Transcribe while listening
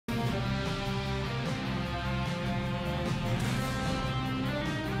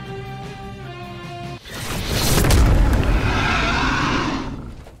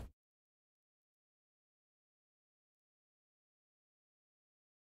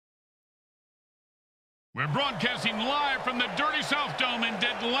We're broadcasting live from the Dirty South Dome in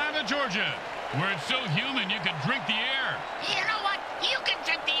Deadlanta, Georgia, where it's so humid you can drink the air. You know what? You can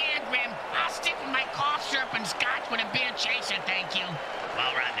drink the air, Grim. I'll stick with my cough syrup and scotch with a beer chaser, thank you.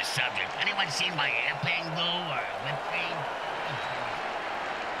 While we're on the subject, anyone seen my airplane glue or whipped cream?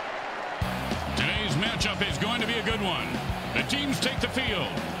 Today's matchup is going to be a good one. The teams take the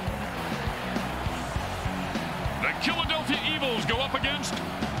field. The Killadelphia Evils go up against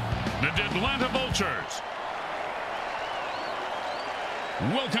the Deadlanta Vultures.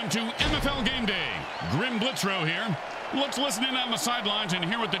 Welcome to MFL Game Day. Grim Blitzrow here. Let's listen in on the sidelines and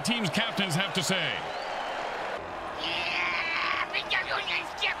hear what the team's captains have to say.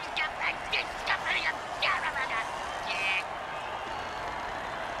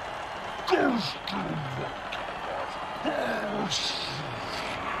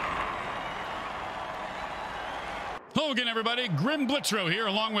 Hello again, everybody. Grim Blitzrow here,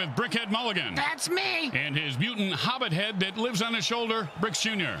 along with Brickhead Mulligan. That's me. And his mutant hobbit head that lives on his shoulder, Bricks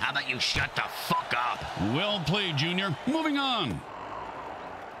Jr. How about you shut the fuck up? Well played, Junior. Moving on.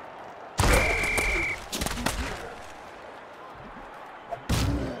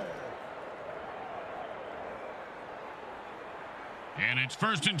 And it's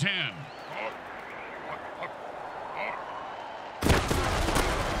 1st and 10.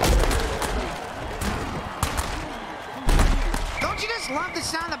 Don't you just love the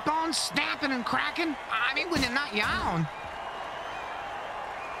sound of bones snapping and cracking? I mean, when they're not yawn.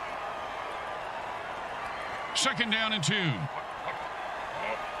 2nd down and 2.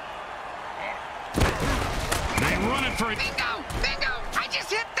 They run it for it. Bingo! Bingo! I just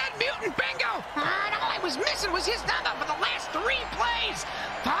hit that mutant bingo! And all I was missing was his number for the last 3 plays.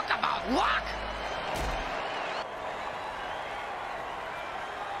 Talk about luck!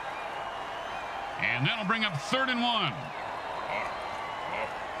 And that'll bring up 3rd and 1.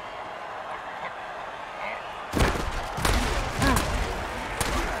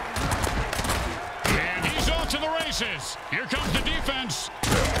 And he's off to the races. Here comes the defense.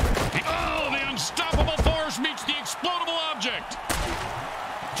 Oh, the unstoppable force meets the explodable object.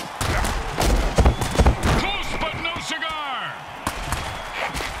 Close, but no cigar.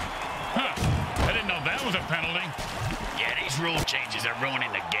 Huh. I didn't know that was a penalty. Yeah, these rule changes are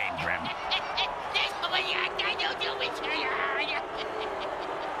ruining the game, Grim.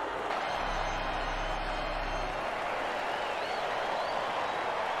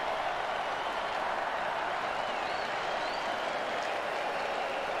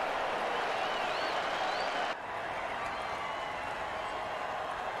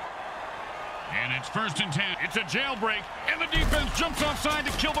 And it's 1st and 10. It's a jailbreak, and the defense jumps offside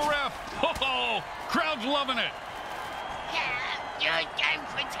to kill the ref. Oh, crowd's loving it.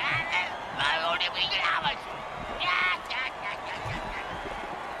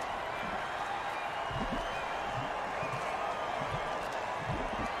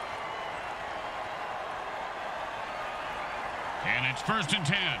 And it's 1st and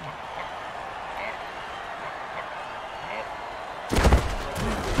 10.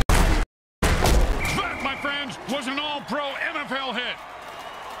 That, my friends, was an all-pro MFL hit.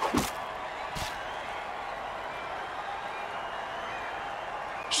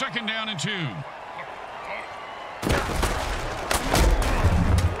 Second down and 2.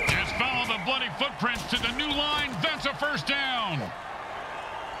 Just follow the bloody footprints to the new line. That's a 1st down.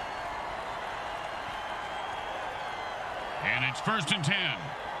 And it's 1st and 10.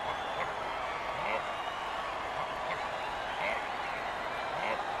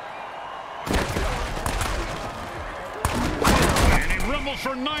 And he rumbles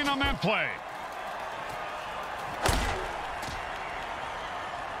for 9 on that play.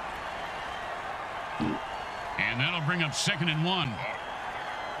 And that'll bring up 2nd and 1.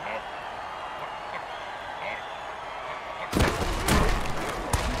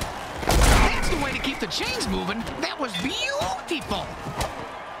 That's the way to keep the chains moving. That was beautiful.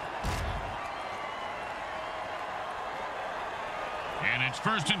 And it's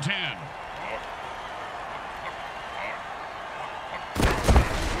 1st and 10.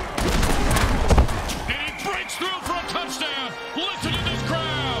 And he breaks through for a touchdown. Listen to this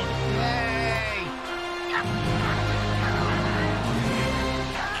crowd. Hey.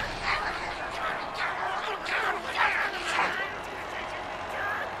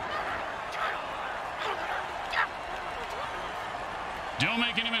 Don't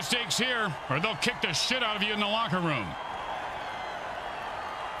make any mistakes here, or they'll kick the shit out of you in the locker room.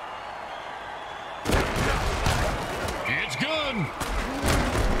 It's good.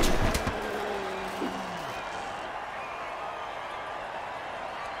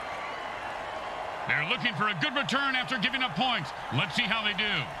 They're looking for a good return after giving up points. Let's see how they do.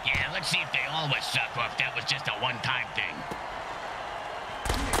 Yeah, let's see if they always suck or if that was just a one-time thing.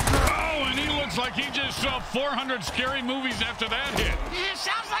 Oh, and he looks like he just saw 400 scary movies after that hit. Yeah,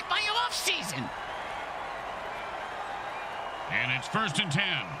 sounds like my off season. And it's 1st and 10.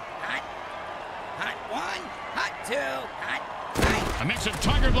 Hot. Hot 1, hot 2, hot 3. A mix of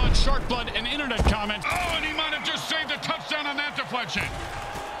tiger blood, shark blood, and internet comments. Oh, and he might have just saved a touchdown on that deflection.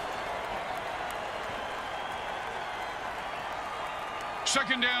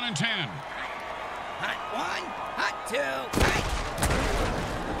 Second down and 10. Hot 1, hot 2, hot.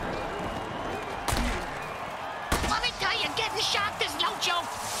 Let me tell you, getting shocked is no joke.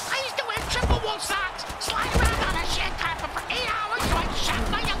 I used to wear triple wool socks, slide around on a shed carpet for 8 hours so I'd shock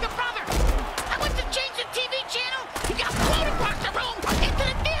my younger brother. I went to change the TV channel, he got blown across the room into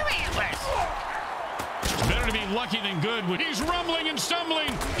the deer antlers. It's better to be lucky than good. He's rumbling and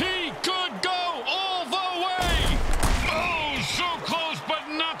stumbling. He could go all the way. Oh, so close, but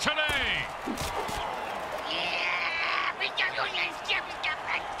not today.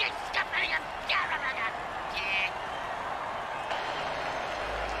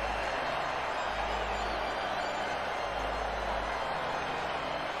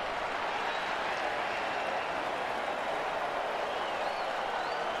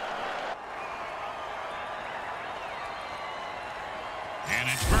 And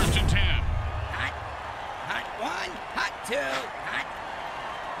it's 1st and 10. Hot. Hot 1, hot 2, hot.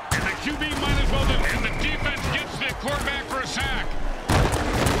 And the QB might as well do. And the defense gets the quarterback for a sack.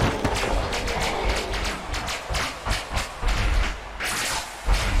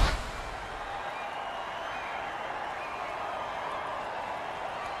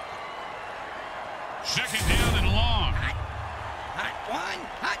 Second down and long. Hot. Hot 1,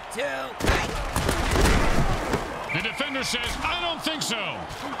 hot 2, hot. The defender says, I don't think so.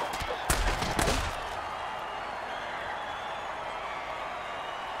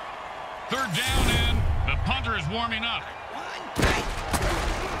 Third down, and the punter is warming up. The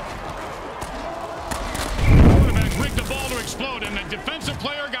quarterback rigged the ball to explode, and the defensive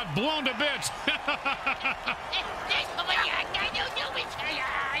player got blown to bits.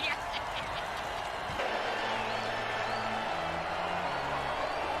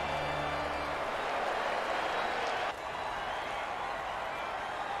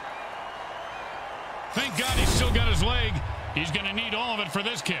 Thank God he's still got his leg. He's going to need all of it for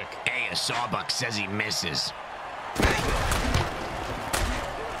this kick. Hey, a sawbuck says he misses.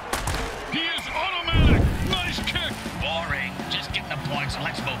 He is automatic. Nice kick. Boring. Just give him the points and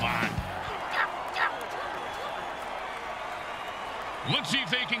let's move on. Let's see if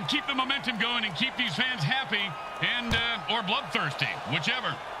they can keep the momentum going and keep these fans happy and or bloodthirsty,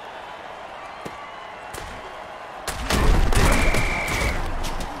 whichever.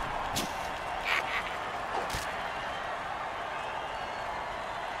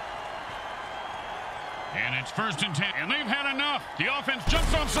 And it's 1st and 10. And they've had enough. The offense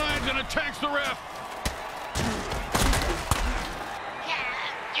jumps off sides and attacks the ref.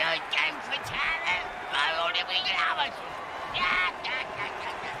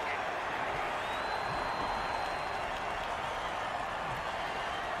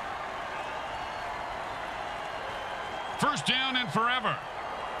 First down and forever.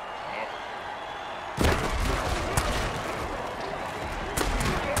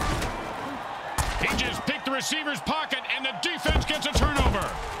 He just picked the receiver's pocket, and the defense gets a turnover.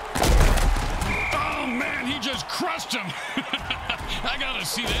 Oh, man, he just crushed him. I got to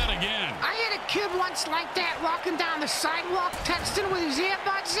see that again. I had a kid once like that walking down the sidewalk texting with his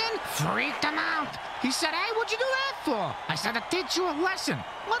earbuds in. Freaked him out. He said, hey, what'd you do that for? I said, to teach you a lesson.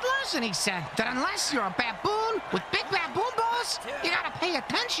 What lesson? He said, that unless you're a baboon with big baboon balls, you gotta pay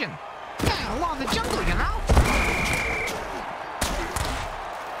attention. Yeah, law of the jungle, you know?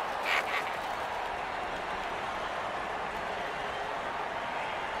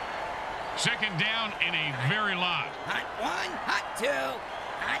 Second down in a very lot. Hot 1, hot 2,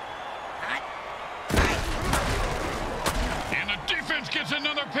 hot, hot, hot. And the defense gets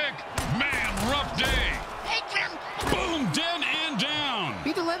another pick. Man, rough day. Hey, Jim. Boom, dead and down.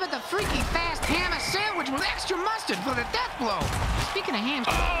 He delivered the freaky fast hammer sandwich with extra mustard for the death blow. Speaking of ham...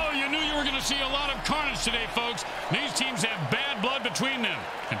 Oh, you knew you were going to see a lot of carnage today, folks. These teams have bad blood between them.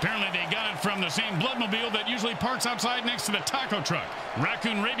 Apparently, they got it from the same bloodmobile that usually parks outside next to the taco truck.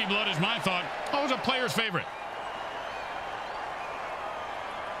 Raccoon rabies blood is my thought. Always a player's favorite.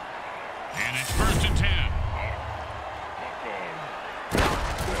 And it's 1st and 10.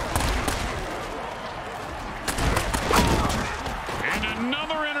 And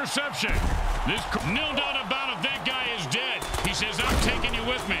another interception. No doubt about it, that guy is dead. He says, I'm taking you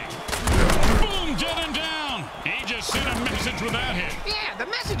with me. Boom! Boom, dead and down. He just sent a message with that hit. Yeah, the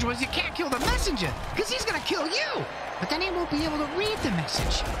message was you can't kill the messenger, because he's going to kill you. But then he won't be able to read the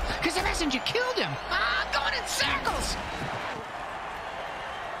message, because the messenger killed him. Ah, going in circles.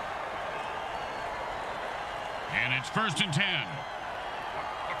 And it's 1st and 10.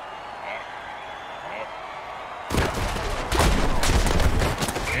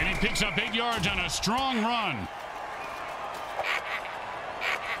 And he picks up 8 yards on a strong run.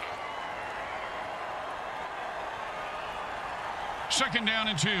 Second down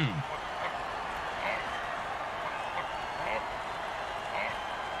and 2.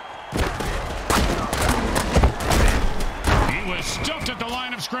 He was stuffed at the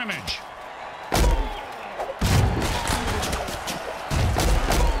line of scrimmage.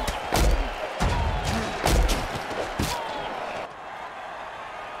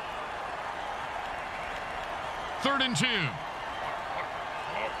 Third and 2.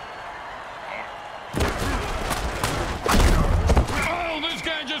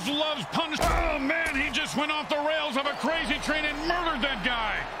 Loves punishment. Oh, man, he just went off the rails of a crazy train and murdered that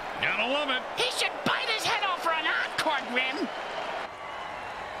guy. Gotta love it. He should bite his head off for an encore, Grim.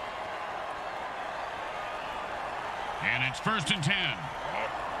 And it's 1st and 10.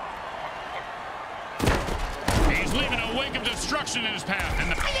 He's leaving a wake of destruction in his path.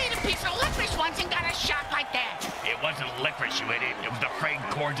 And I ate a piece of licorice once and got a shot like that. It wasn't licorice, you idiot. It was the frayed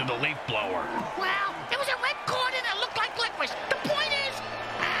cords of the leaf blower. Well, it was a red cord and it looked like licorice. The point is...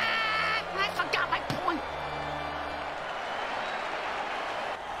 I forgot my point.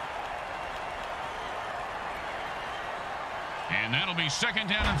 And that'll be 2nd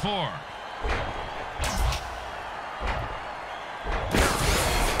down and 4.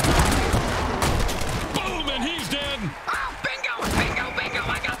 Boom, and he's dead. Oh, bingo, bingo, bingo.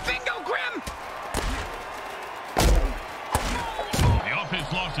 I got bingo, Grim. The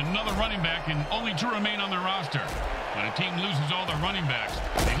offense lost another running back and only 2 remain on their roster. When a team loses all their running backs,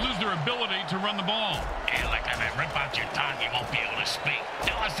 they lose their ability to run the ball. And like if I rip out your tongue, you won't be able to speak.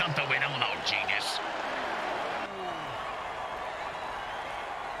 Tell us something we don't know, genius.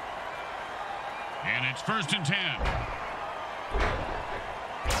 And it's 1st and 10.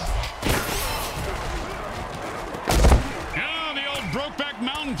 Oh, the old broke-back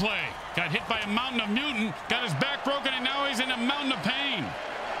mountain play. Got hit by a mountain of Newton, got his back broken, and now he's in a mountain of pain.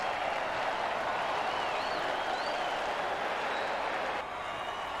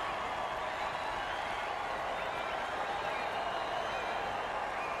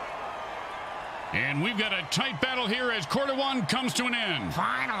 And we've got a tight battle here as quarter 1 comes to an end.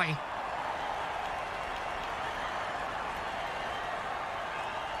 Finally.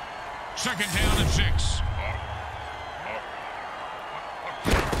 Second down and 6.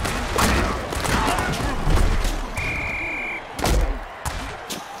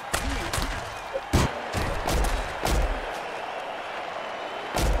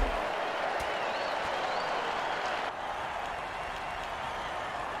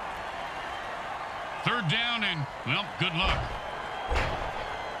 Third down and, well, good luck.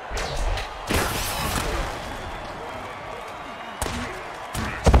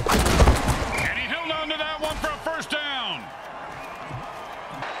 And he held on to that one for a 1st down.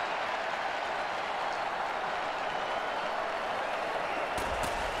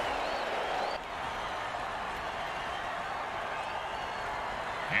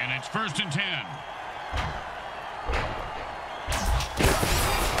 And it's 1st and 10.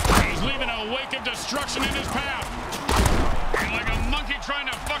 Leaving a wake of destruction in his path. And like a monkey trying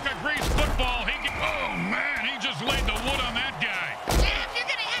to fuck a greased football, he can... Oh, man, he just laid the wood on that guy. Damn, you're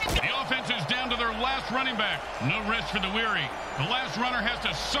gonna hit him. The offense is down to their last running back. No rest for the weary. The last runner has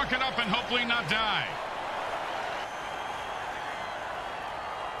to suck it up and hopefully not die.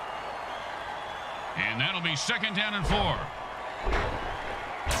 And that'll be 2nd down and 4.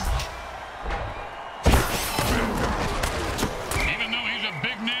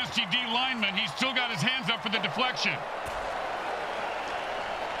 Nasty D lineman, he's still got his hands up for the deflection.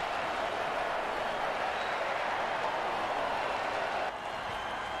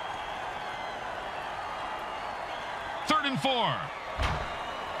 Third and 4.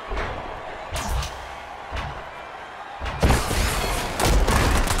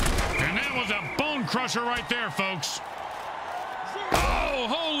 And that was a bone crusher right there, folks. Oh,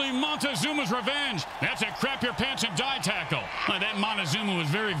 holy Montezuma's revenge. That's a crap your pants and die tackle. That Montezuma was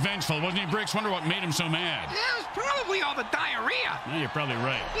very vengeful, wasn't he, Bricks? Wonder what made him so mad. Yeah, it was probably all the diarrhea. Yeah, you're probably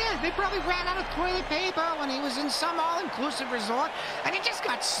right. Yeah, they probably ran out of toilet paper when he was in some all-inclusive resort, and he just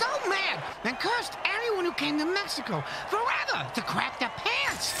got so mad and cursed everyone who came to Mexico forever to crap their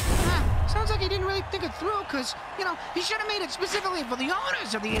pants. Sounds like he didn't really think it through, because, you know, he should have made it specifically for the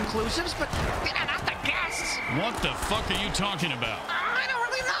owners of the inclusives, but not the guests. What the fuck are you talking about? I don't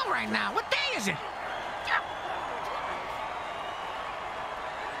really know right now. What day is it?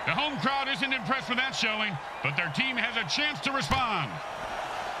 The home crowd isn't impressed with that showing, but their team has a chance to respond.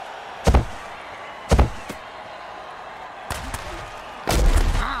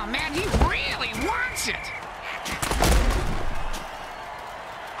 Oh, man, he really wants it.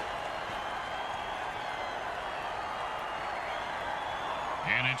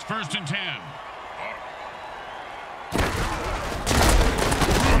 And it's 1st and 10.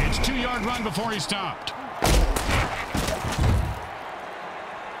 It's 2-yard run before he stopped.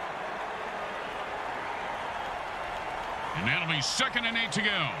 And that'll be 2nd and 8 to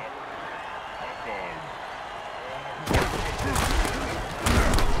go.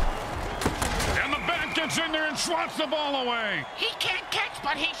 And the back gets in there and swats the ball away. He can't catch,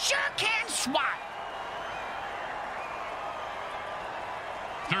 but he sure can swat.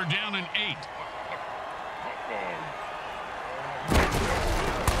 3rd down and 8.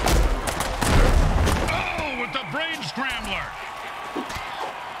 Oh, with the brain scrambler.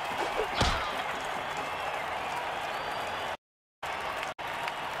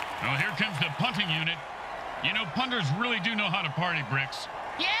 Well, here comes the punting unit. You know, punters really do know how to party, Bricks.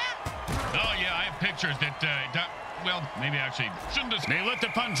 Yeah? Oh, yeah, I have pictures that, well, maybe actually shouldn't have. They let the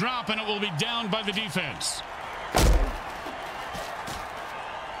punt drop, and it will be down by the defense.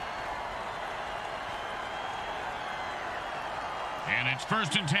 And it's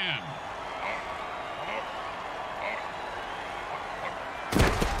 1st and 10.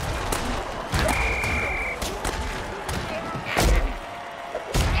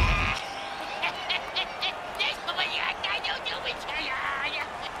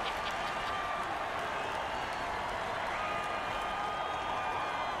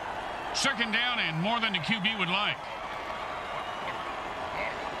 Second down and more than the QB would like.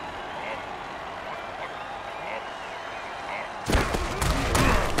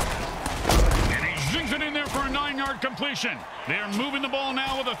 And he zings it in there for a 9-yard completion. They are moving the ball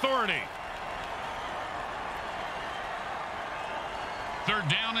now with authority. 3rd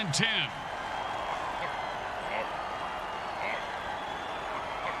down and 10.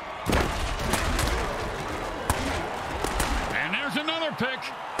 And there's another pick.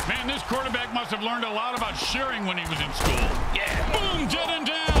 Man, this quarterback must have learned a lot about sharing when he was in school. Yeah. Boom, dead and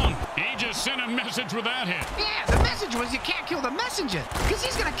down. He just sent a message with that hit. Yeah, the message was you can't kill the messenger, because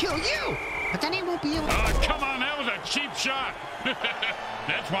he's going to kill you. But then he won't be able to... Oh, come on, that was a cheap shot.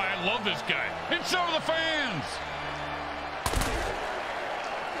 That's why I love this guy. And so do the fans.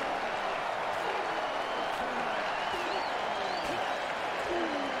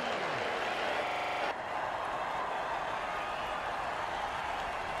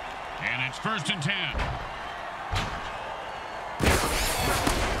 And it's 1st and 10.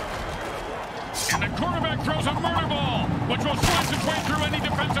 And the quarterback throws a murder ball, which will slice its way through any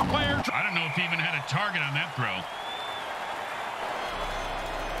defensive player. I don't know if he even had a target on that throw.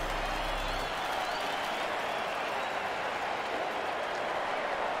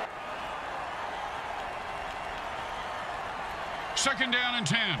 Second down and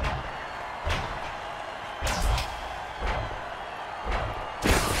 10.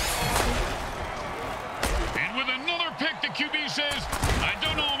 The QB says, I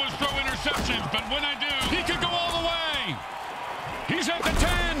don't always throw interceptions, but when I do, he could go all the way. He's at the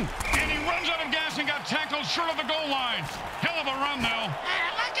 10, and he runs out of gas and got tackled short of the goal line. Hell of a run, though.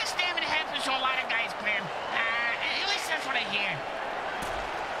 Like a stamina happens to a lot of guys, Grim. At least that's what I hear.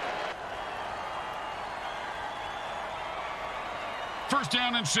 First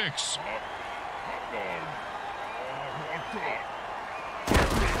down and 6.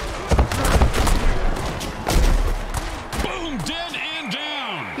 Boom, dead and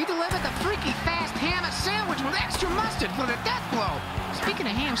down. He delivered the freaky fast hammer sandwich with extra mustard for the death blow. Speaking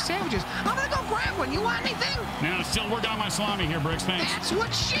of ham sandwiches, I'm going to go grab one. You want anything? Now, still working on my salami here, Bricks. Thanks. That's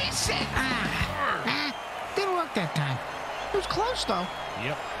what she said. Didn't work that time. It was close, though.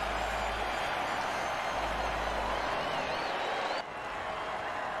 Yep.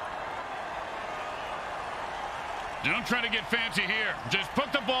 Don't try to get fancy here. Just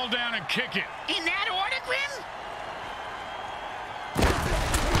put the ball down and kick it. In that order, Grim?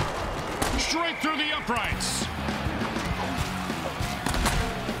 Straight through the uprights.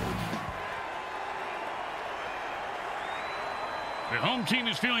 The home team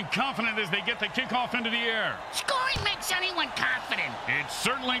is feeling confident as they get the kickoff into the air. Scoring makes anyone confident. It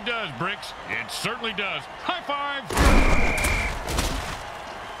certainly does, Bricks. It certainly does. High five.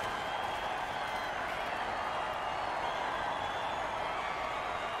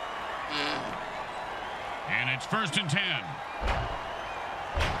 it's 1st and 10.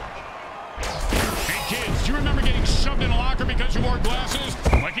 Hey, kids, do you remember getting shoved in a locker because you wore glasses?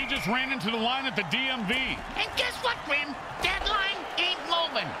 Like he just ran into the line at the DMV. And guess what, Grim? That line ain't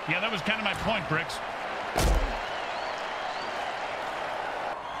moving. Yeah, that was kind of my point, Bricks.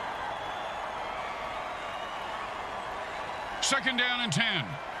 Second down and 10.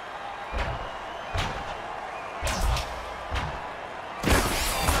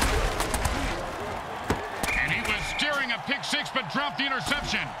 And he was steering a pick six, but dropped the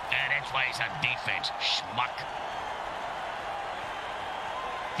interception. Yeah, that's why he's on defense, schmuck.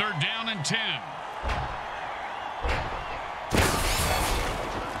 3rd down and 10.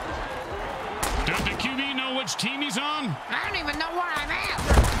 Does the QB know which team he's on? I don't even know where I'm at.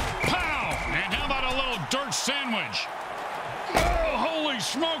 Pow! And how about a little dirt sandwich? Oh, holy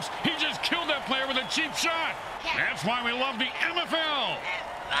smokes! He just killed that player with a cheap shot. That's why we love the MFL.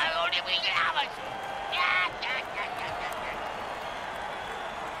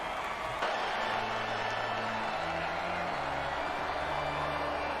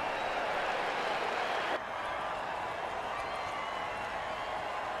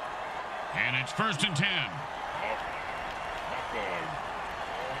 And it's 1st and 10.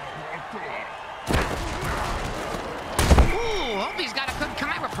 Ooh, hope he's got a good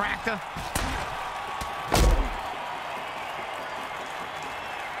chiropractor.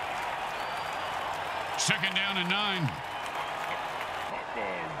 Second down and 9.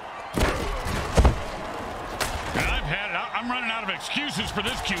 I've had it. I'm running out of excuses for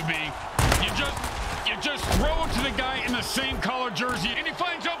this QB. You just throw it to the guy in the same color jersey, and he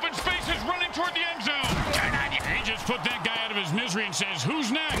finds open spaces running toward the end zone. Turn on your... He just put that guy out of his misery and says,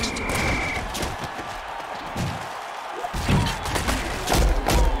 "Who's next?"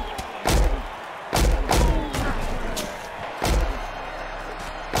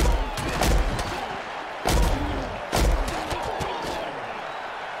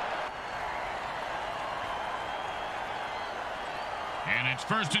 And it's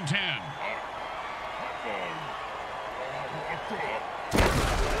 1st and 10.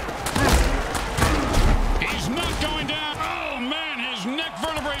 He's not going down. Oh, man, his neck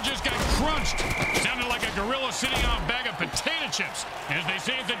vertebrae just got crunched. Sounded like a gorilla sitting on a bag of potato chips. As they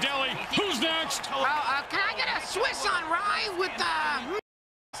say at the deli, who's next? Can I get a Swiss on rye with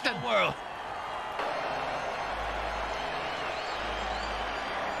the world.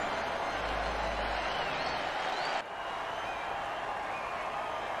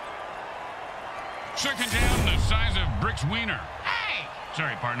 Second down, the size of Brick's wiener. Hey!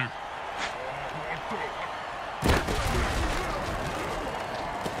 Sorry, partner.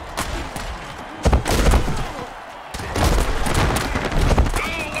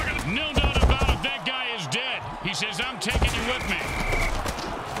 Oh, look at it. No doubt about it, that guy is dead. He says, "I'm taking you with me."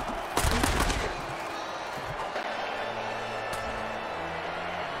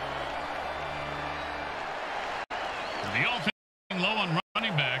 The offense low on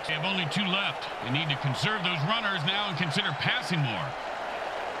running backs. They have only 2 left. They need to conserve those runners now and consider passing more.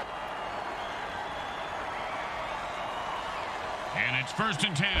 And it's 1st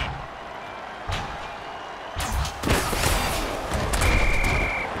and 10.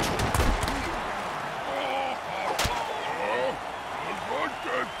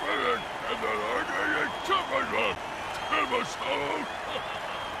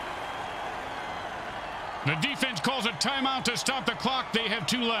 The defense calls a timeout to stop the clock. They have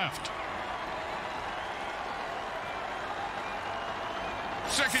 2 left.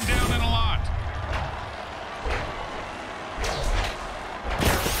 Second down and a lot.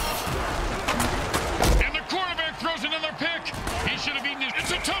 And the quarterback throws another pick. He should have eaten it. It's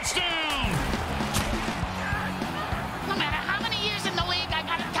a touchdown. No matter how many years in the league, I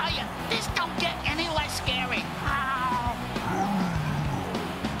gotta tell you, this don't get any less scary.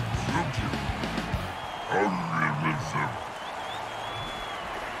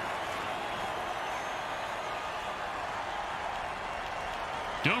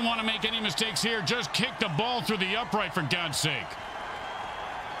 Don't want to make any mistakes here. Just kick the ball through the upright, for God's sake.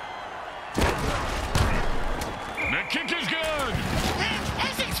 The kick is good.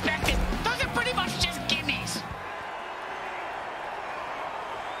 As expected, those are pretty much just gimmies.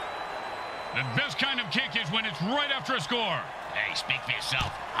 The best kind of kick is when it's right after a score. Hey, speak for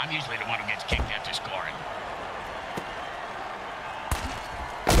yourself. I'm usually the one who gets kicked after scoring.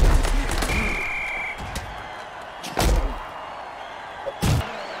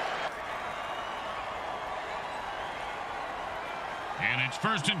 And it's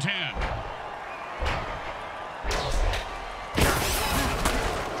 1st and 10.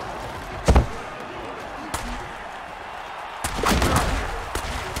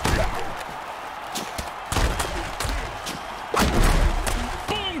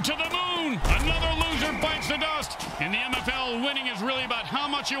 really about how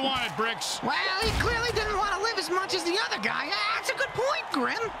much you want it, Bricks. Well, he clearly didn't want to live as much as the other guy. That's a good point,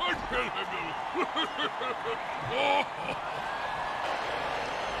 Grim.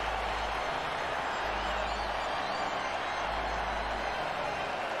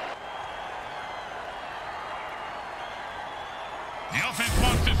 The offense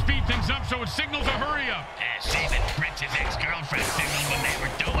wants to speed things up, so it signals a hurry-up. Same as Fritz's ex-girlfriend signaled when they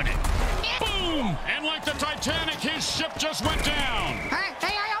were doing it. Boom! And like the Titanic, his ship just went down.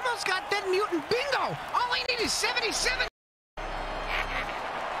 Hey, I almost got Dead Mutant Bingo. All I need is 77.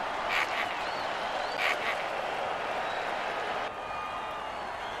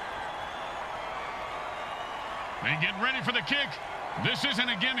 They get ready for the kick. This isn't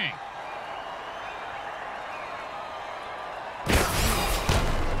a gimme.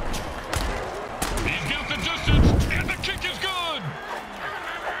 He's got the distance, and the kick is good.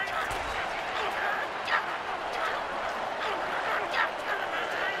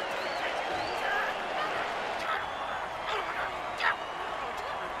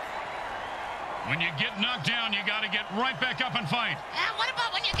 When you get knocked down, you got to get right back up and fight. What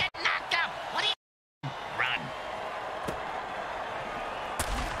about when you get knocked out? What do you... Run.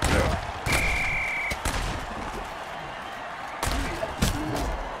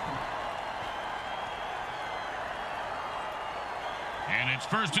 And it's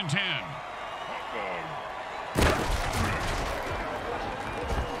 1st and 10.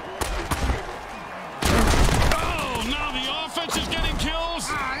 Oh, now the offense is getting kills.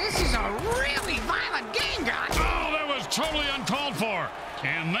 This is a really violent game, guys. Oh, that was totally uncalled for.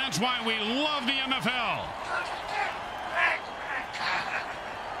 And that's why we love the MFL.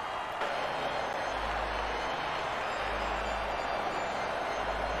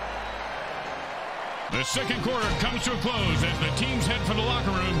 The second quarter comes to a close as the teams head for the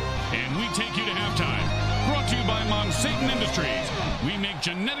locker room, and we take you to halftime. Brought to you by Monsatan Industries. We make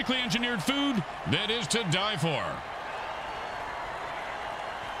genetically engineered food that is to die for.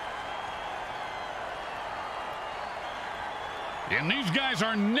 And these guys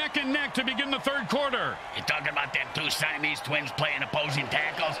are neck and neck to begin the third quarter. You talking about them two Siamese twins playing opposing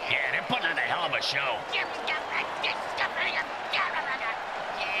tackles? Yeah, they're putting on a hell of a show.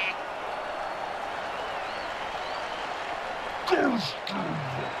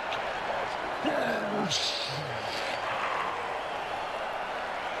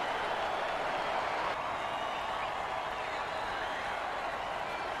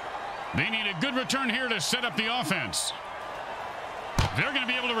 They need a good return here to set up the offense. They're going to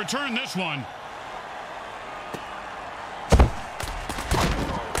be able to return this one.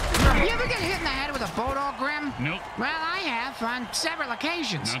 You ever get hit in the head with a photo, Grim? Nope. Well, I have on several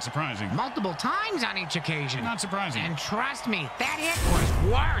occasions. Not surprising. Multiple times on each occasion. Not surprising. And trust me, that hit was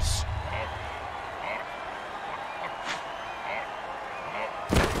worse.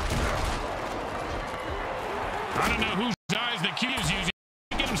 I don't know whose eyes the key is using.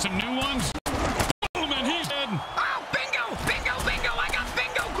 Get him some new ones. Boom, and he's dead. Oh, bingo! Bingo, bingo! I got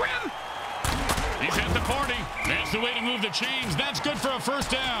bingo, Grim! He's at the party. That's the way to move the chains. That's good for a first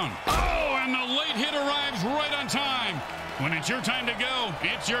down. Oh, and the late hit arrives right on time. When it's your time to go,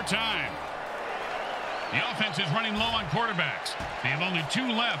 it's your time. The offense is running low on quarterbacks. They have only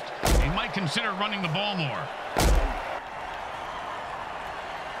 2 left. They might consider running the ball more.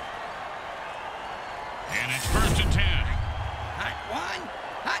 And it's 1st and 10. Hot 1,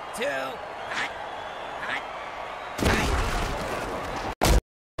 hot 2, hot.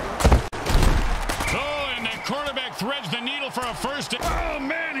 Oh, and the quarterback threads the needle for a first. Oh,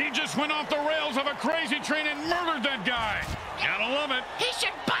 man, he just went off the rails of a crazy train and murdered that guy. Gotta love it. He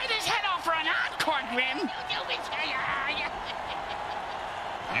should bite his head off for an encore, Grim.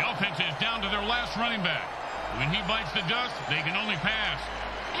 The offense is down to their last running back. When he bites the dust, they can only pass.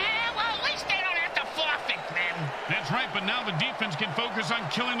 Well, at least they don't have to forfeit, Grim. That's right, but now the defense can focus on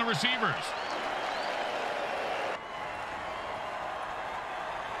killing the receivers.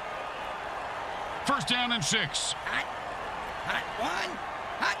 First down and 6. Hot 1,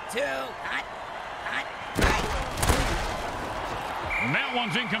 hot 2, hot. And that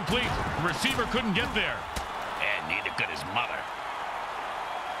one's incomplete. The receiver couldn't get there. And neither could his mother.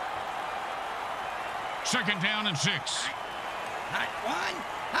 Second down and 6. Hot 1,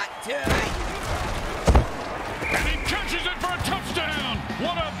 hot 2. And he catches it for a touchdown.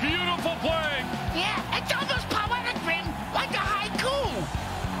 What a beautiful play. Yeah, it's almost poetic, Grim, like a haiku.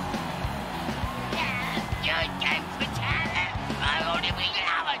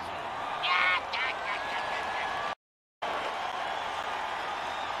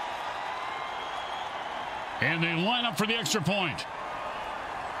 And they line up for the extra point.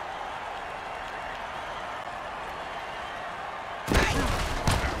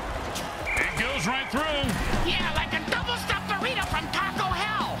 goes right through. Yeah, like a double-stuffed burrito from Taco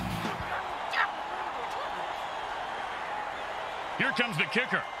Hell. Here comes the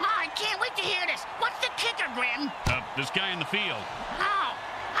kicker. Oh, I can't wait to hear this. What's the kicker, Grim? This guy in the field. Oh,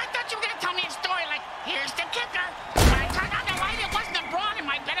 I thought you were going to tell me a story like, here's the kicker. When I turned on the light, it wasn't a broad in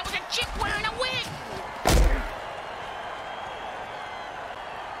my bed. It was a chick wearing a wig.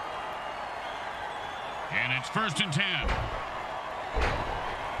 And it's 1st and 10.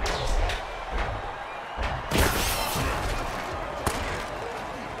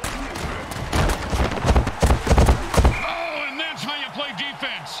 Oh, and that's how you play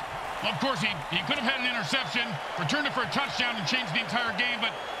defense. Well, of course, he could have had an interception, returned it for a touchdown, and changed the entire game,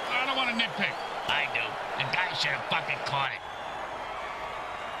 but I don't want to nitpick. I do. The guy should have fucking caught it.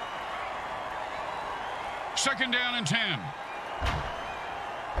 2nd down and 10.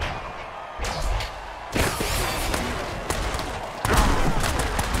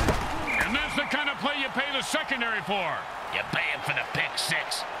 And that's the kind of play you pay the secondary for. You pay him for the pick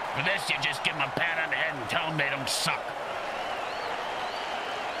six. For this, you just give him a pat on the head and tell him they don't suck.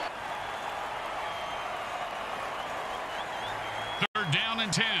 Third down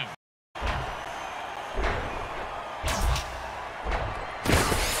and 10.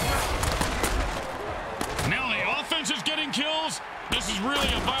 Now the offense is getting kills. This is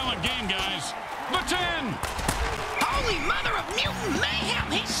really a violent game, guys. The 10. Holy mother of mutant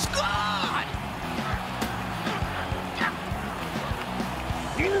mayhem, he scored!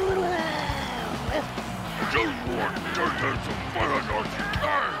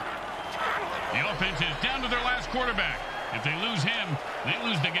 The offense is down to their last quarterback. If they lose him, they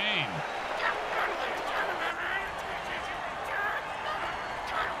lose the game.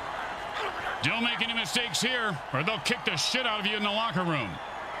 Don't make any mistakes here, or they'll kick the shit out of you in the locker room.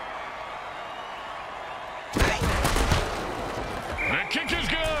 The kick is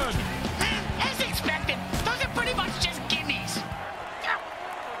good. As expected, those are pretty much just gimmies.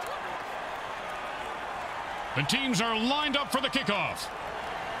 The teams are lined up for the kickoff.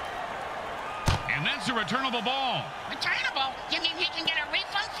 And that's a returnable ball. Returnable? You mean he can get a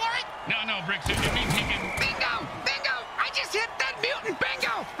refund for it? No, Bricks, it means he can... Bingo! Bingo! I just hit that mutant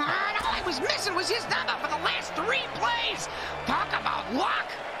bingo! And all I was missing was his number for the last 3 plays. Talk about luck!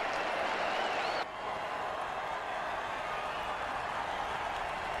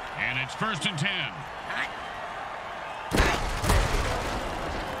 And it's 1st and 10.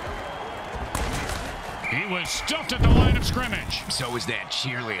 He was stuffed at the line of scrimmage. So was that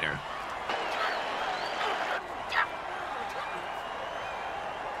cheerleader.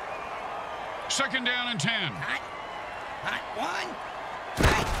 Second down and 10. Hot one.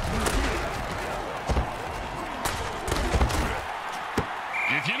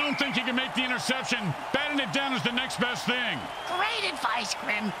 If you don't think you can make the interception, batting it down is the next best thing. Great advice,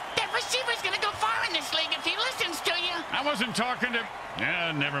 Grim. That receiver's gonna go far in this league if he listens to you. I wasn't talking to...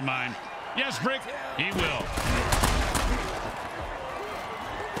 never mind. Yes, Brick, he will.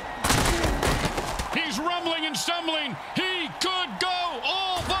 He's rumbling and stumbling. He could go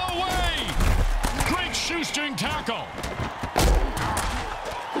all the way. Great shoestring tackle.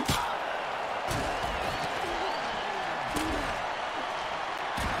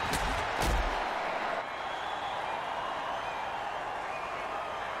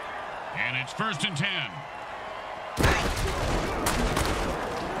 And it's 1st and 10.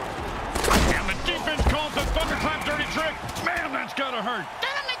 And the defense calls the thunderclap dirty trick. Man, that's gotta hurt.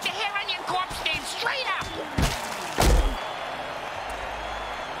 That'll make the hair on your corpse stand straight up.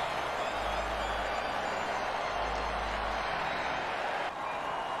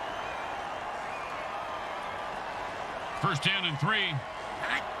 First down and 3.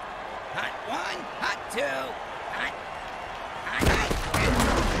 Hot one. Hot two. Hot.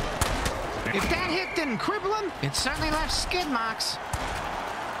 If that hit didn't cripple him, it certainly left skid marks.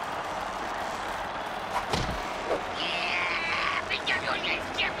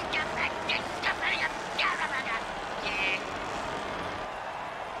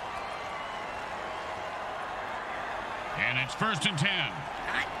 And it's 1st and 10.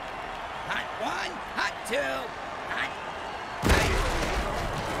 Hot one. Hot two. Hot.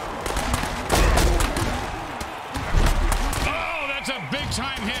 Oh, that's a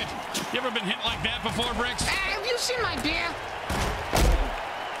big-time hit. You ever been hit like that before, Bricks? Have you seen my beer?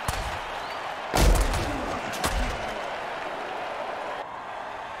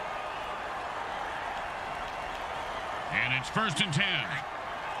 And it's 1st and 10.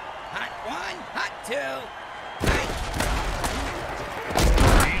 Hot one. Hot two.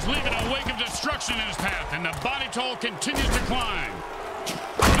 He's leaving a wake of destruction in his path, and the body toll continues to climb.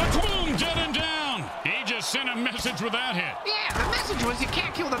 The boom, dead and down. He just to send a message with that hit. Yeah, the message was you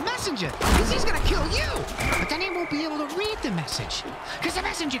can't kill the messenger, because he's going to kill you. But then he won't be able to read the message, because the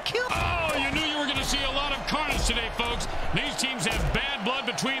messenger killed... Oh, you knew you were going to see a lot of carnage today, folks. These teams have bad blood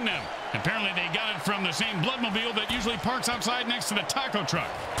between them. Apparently, they got it from the same bloodmobile that usually parks outside next to the taco truck.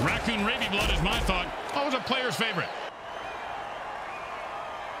 Raccoon Raby blood is my thought. Always a player's favorite.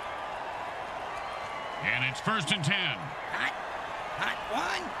 And it's 1st and 10. Hot. Hot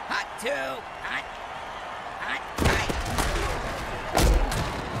 1. Hot 2. Hot. Hot.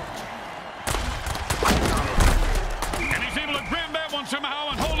 And he's able to grab that one somehow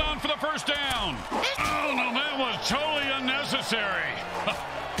and hold on for the 1st down. Oh, no, that was totally unnecessary.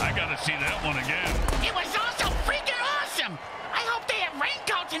 I got to see that one again. It was also freaking awesome. I hope they have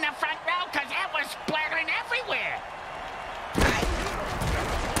raincoats in the front row, because that was splattering everywhere.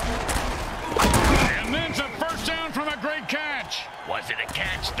 And then it's a 1st down from a great catch. Was it a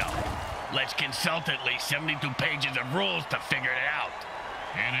catch, though? Let's consult at least 72 pages of rules to figure it out.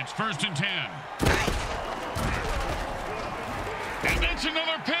 And it's 1st and 10. And that's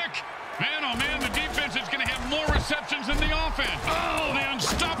another pick. Man, oh man, the defense is going to have more receptions than the offense. Oh, the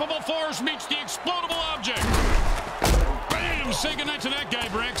unstoppable force meets the explodable object. Bam! Say goodnight to that guy,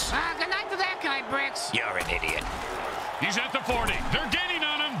 Bricks. Good night to that guy, Bricks. You're an idiot. He's at the 40. They're gaining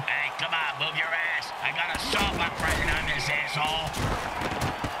on him. Hey, come on, move your ass. I got a assault weapon on this asshole.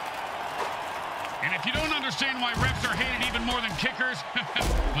 And if you don't understand why refs are hated even more than kickers,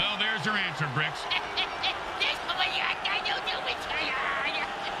 well, there's your answer, Bricks.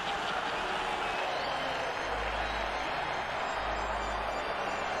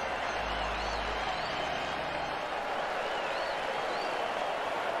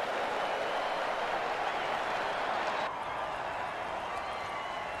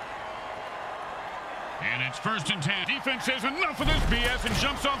 And it's 1st and 10. Defense says enough of this BS and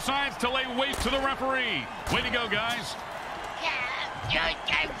jumps off sides to lay waste to the referee. Way to go, guys.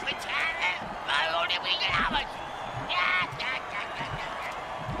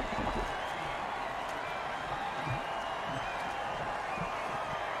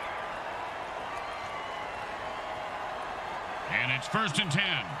 And it's 1st and 10.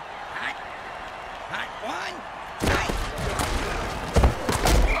 Hot. Hot 1.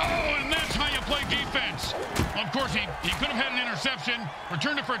 Play defense. Well, of course, he could have had an interception,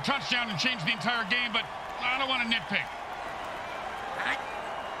 returned it for a touchdown, and changed the entire game, but I don't want to nitpick. Hot.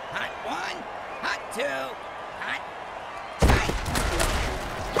 Hot 1. Hot 2. Hot.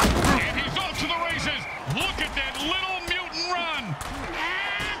 And he's off to the races. Look at that little mutant run.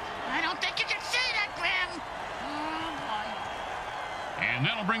 I don't think you can say that, Grim. Oh, boy. And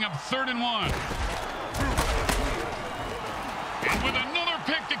that'll bring up 3rd and 1. And with another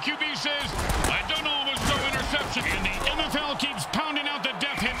pick, the QB says, I don't know if it was no interception. And the MFL keeps pounding out the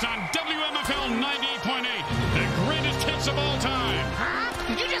death hits on WMFL 98.8. The greatest hits of all time. Huh?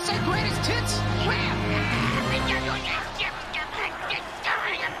 Did you just say greatest hits? Where?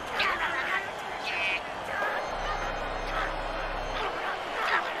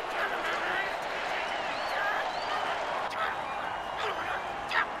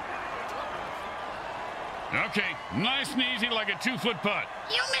 Okay, nice and easy like a 2-foot putt.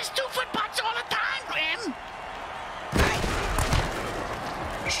 You miss 2-foot putts all the time, Grim.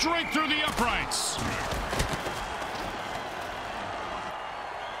 Straight through the uprights.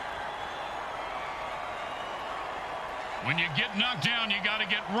 When you get knocked down, you got to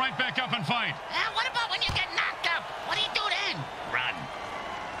get right back up and fight. What about when you get knocked up? What do you do then? Run.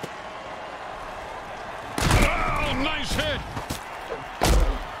 Oh, nice hit.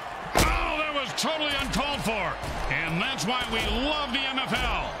 Was totally uncalled for, and that's why we love the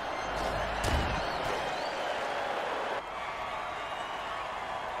MFL.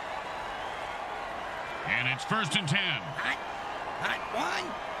 And it's 1st and 10. Hot. Hot 1.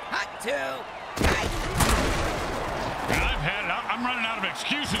 Hot 2. I've had it. I'm running out of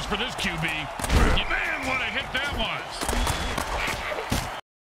excuses for this QB. Man, what a hit that was.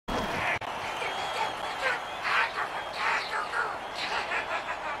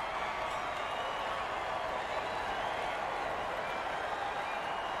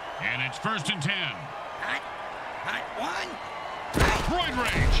 And it's 1st and 10. Hot. Hot 1. Roid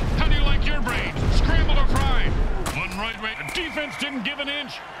rage. How do you like your brains? Scrambled or fried? One roid rage. The defense didn't give an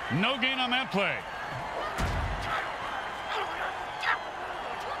inch. No gain on that play.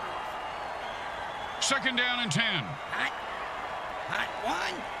 Second down and 10. Hot. Hot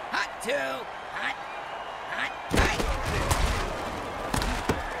 1. Hot 2. Hot. Hot.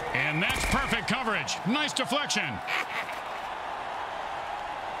 And that's perfect coverage. Nice deflection.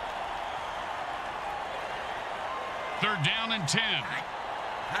 Third down and 10.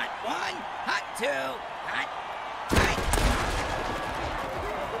 Hot 1. Hot 2. hot.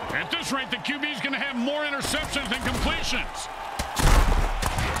 At this rate, the QB is going to have more interceptions than completions.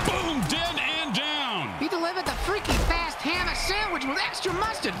 Boom, dead and down. He delivered the freaky fast hammer sandwich with extra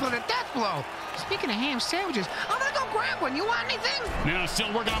mustard for the death blow. Speaking of ham sandwiches, I'm going to go grab one. You want anything? Now,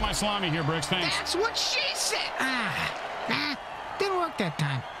 still working on my salami here, Bricks. Thanks. That's what she said. Nah, didn't work that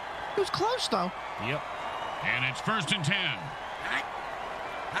time. It was close, though. Yep. And it's 1st and 10. Hot.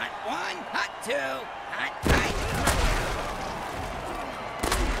 Hot 1, hot 2, hot 3.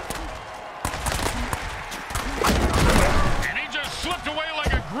 And he just slipped away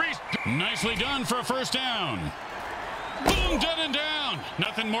like a grease. Nicely done for a 1st down. Boom, dead and down.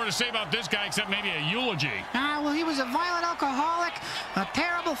 Nothing more to say about this guy except maybe a eulogy. Well, he was a violent alcoholic, a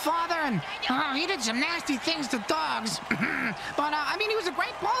terrible father, and he did some nasty things to dogs. But, I mean, he was a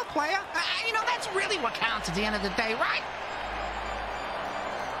great ball player. You know, that's really what counts at the end of the day, right?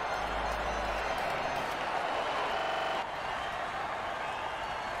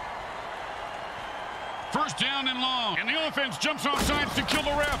 First down and long, and the offense jumps off sides to kill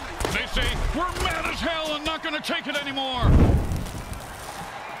the ref. They say, we're mad as hell and not going to take it anymore.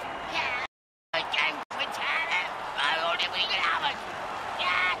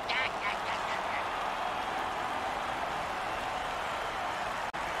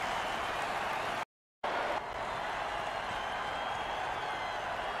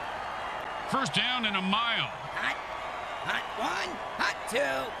 First down and a mile. Hot. Hot 1, hot 2,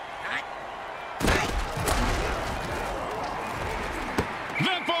 hot 3.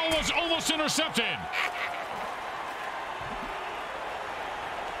 That ball was almost intercepted.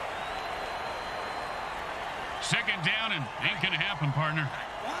 Second down and ain't gonna happen, partner.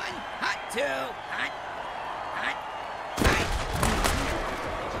 Hot 1, hot 2, hot 3.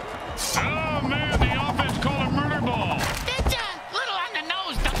 Oh, man, the offense called a murder ball. It's a little on the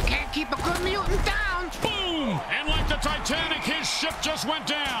nose, though. Can't keep a good mutant down. Boom! And like the Titanic, his ship just went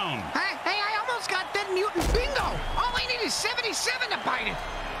down. Hey, I almost got dead mutant bingo. All I need is 77 to bite it.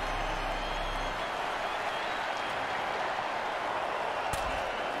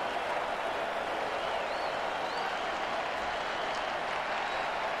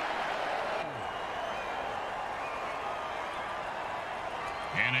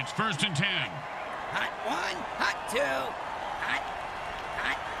 And it's 1st and 10. Hot 1, hot 2, hot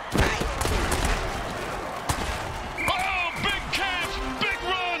 3. Oh, big catch, big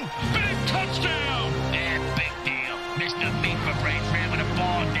run, big touchdown. Big deal. Mr. Meat for brains ran with a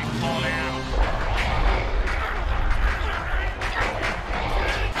ball and didn't fall down.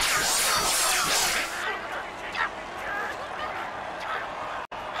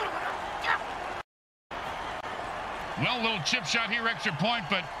 Well, little chip shot here, extra point,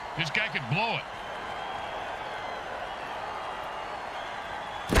 but this guy could blow it.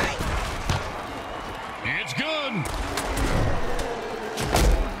 It's good.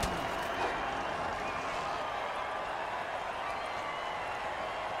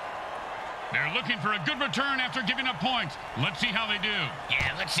 They're looking for a good return after giving up points. Let's see how they do.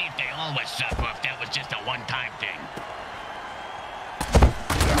 Yeah, let's see if they always suck or if that was just a one-time thing.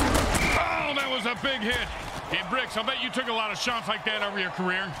 Oh, that was a big hit. Hey, Bricks, I'll bet you took a lot of shots like that over your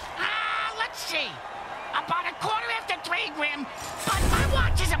career. Let's see. About a quarter after 3, Grim, but my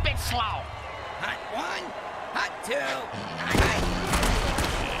watch is a bit slow. Hot 1, hot 2, hot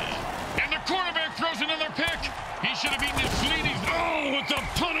 3. And the quarterback throws another pick. He should have eaten his Sleeties. Oh, with the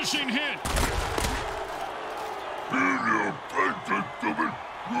punishing hit.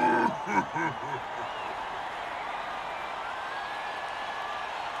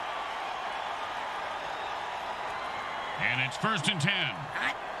 And it's 1st and 10.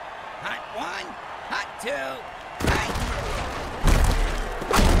 Hot 1, hot 2, hot.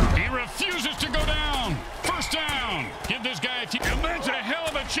 He refuses to go down. First down. Give this guy a team. And that's a hell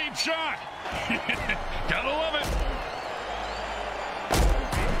of a cheap shot. Gotta love it.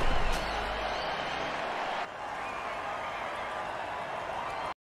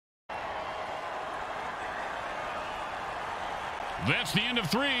 That's the end of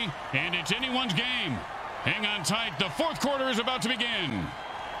 3, and it's anyone's game. Hang on tight. The 4th quarter is about to begin.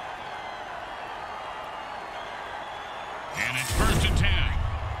 And it's 1st and 10.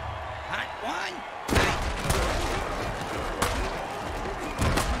 Hot 1,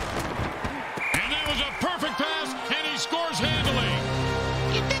 And that was a perfect pass, and he scores handily.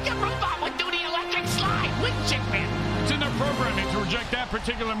 You think a robot would do the electric slide, wouldn't you, Grim? It's in their programming to reject that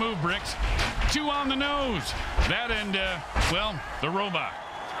particular move, Bricks. 2 on the nose. That and, well, the robot.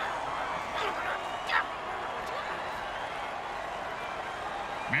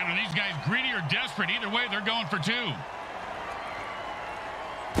 Man, are these guys greedy or desperate? Either way, they're going for 2.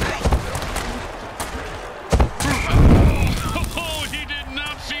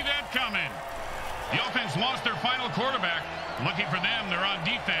 on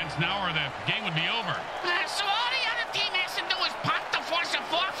defense now or the game would be over. So all the other team has to do is punt to force a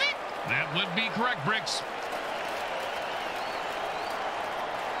forfeit? That would be correct, Bricks.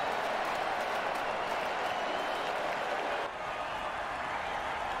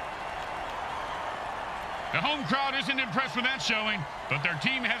 The home crowd isn't impressed with that showing, but their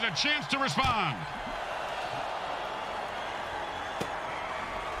team has a chance to respond.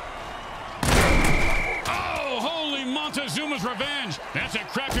 Oh, holy Montezuma's revenge. That's a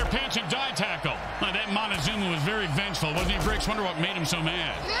crap your pants and die tackle. Well, that Montezuma was very vengeful, wasn't he, Bricks? Wonder what made him so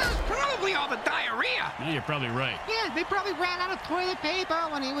mad. Yeah, it was probably all the diarrhea. Yeah, you're probably right. Yeah, they probably ran out of toilet paper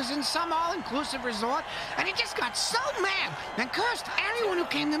when he was in some all-inclusive resort, and he just got so mad and cursed anyone who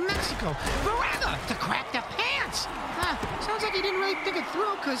came to Mexico forever to crap their pants. Sounds like he didn't really think it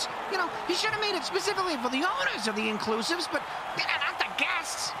through, because, you know, he should have made it specifically for the owners of the inclusives, but not the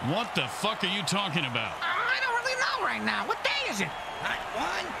guests. What the fuck are you talking about? I don't really know right now. What day is it? Hot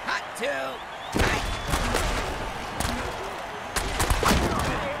 1, hot 2, hot...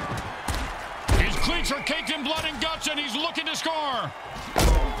 His cleats are caked in blood and guts, and he's looking to score.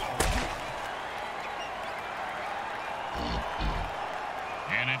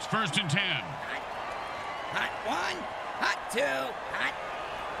 And it's 1st and 10. Hot 1, hot 2, hot...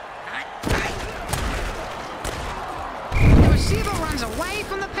 The receiver runs away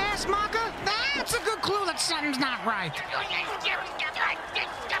from the pass marker? That's a good clue that something's not right.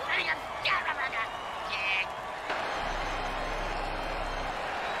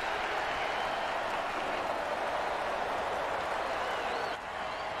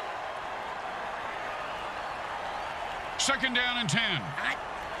 Second down and 10. Hot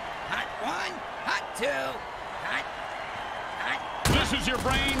 1, hot 2, hot... This is your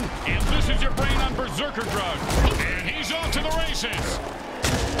brain, and this is your brain on berserker drugs. And he's off to the races.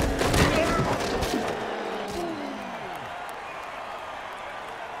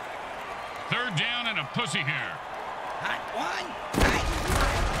 Third down and a pussy here. Hot 1,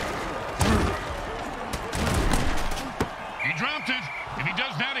 He dropped it. If he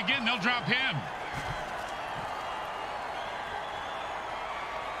does that again, they'll drop him.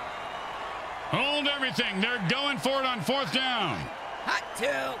 Hold everything. They're going for it on 4th down. hot 2,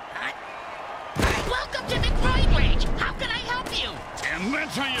 hot... Welcome to McBride Range. How can I help you? And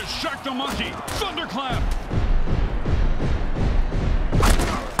that's how you shuck the monkey. Thunderclap.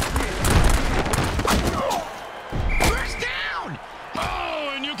 First down!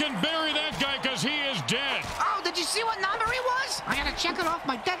 Oh, and you can bury that guy because he is dead. Oh, did you see what number he was? I gotta check it off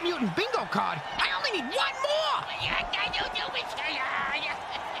my Dead Mutant bingo card. I only need one more!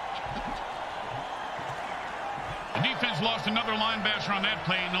 The defense lost another linebacker on that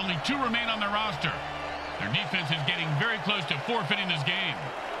play, and only 2 remain on their roster. Their defense is getting very close to forfeiting this game.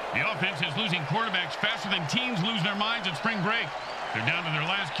 The offense is losing quarterbacks faster than teams lose their minds at spring break. They're down to their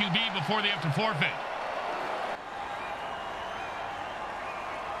last QB before they have to forfeit.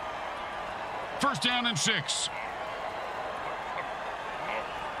 First down and 6.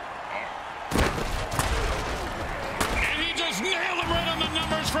 And he just nailed him right on the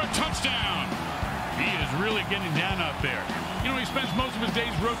numbers for a touchdown. He is really getting down out there. You know, he spends most of his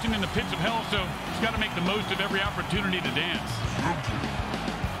days roasting in the pits of hell, so he's got to make the most of every opportunity to dance.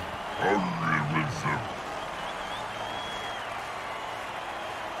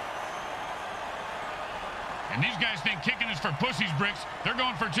 And these guys think kicking is for pussies, Bricks. They're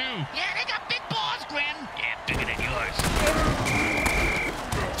going for 2. Yeah, they got big balls, Grim. Yeah, bigger than yours.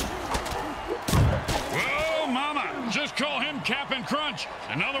 Whoa, mama. Just call him Cap'n Crunch.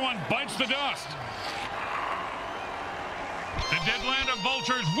 Another one bites the dust. The Deadlanta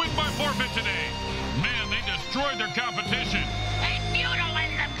Vultures win by forfeit today. Man, they destroyed their competition. They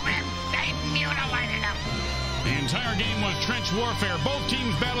mutilated them, Grim. They mutilated them. The entire game was trench warfare. Both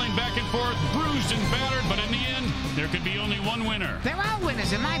teams battling back and forth, bruised and battered, but in the end, there could be only one winner. There are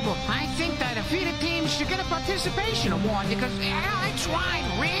winners in my book. I think that defeated teams should get a participation award because they tried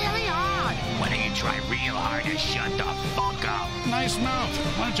really hard. Why don't you try real hard and shut the fuck up? Nice mouth.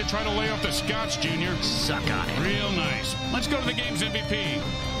 Why don't you try to lay off the scotch, Junior? Suck on it. Real nice. Let's go to the game's MVP.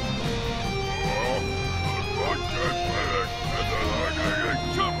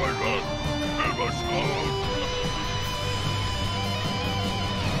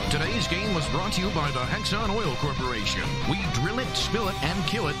 Today's game was brought to you by the Hexon Oil Corporation. We drill it, spill it, and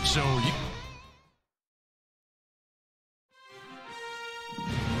kill it so you...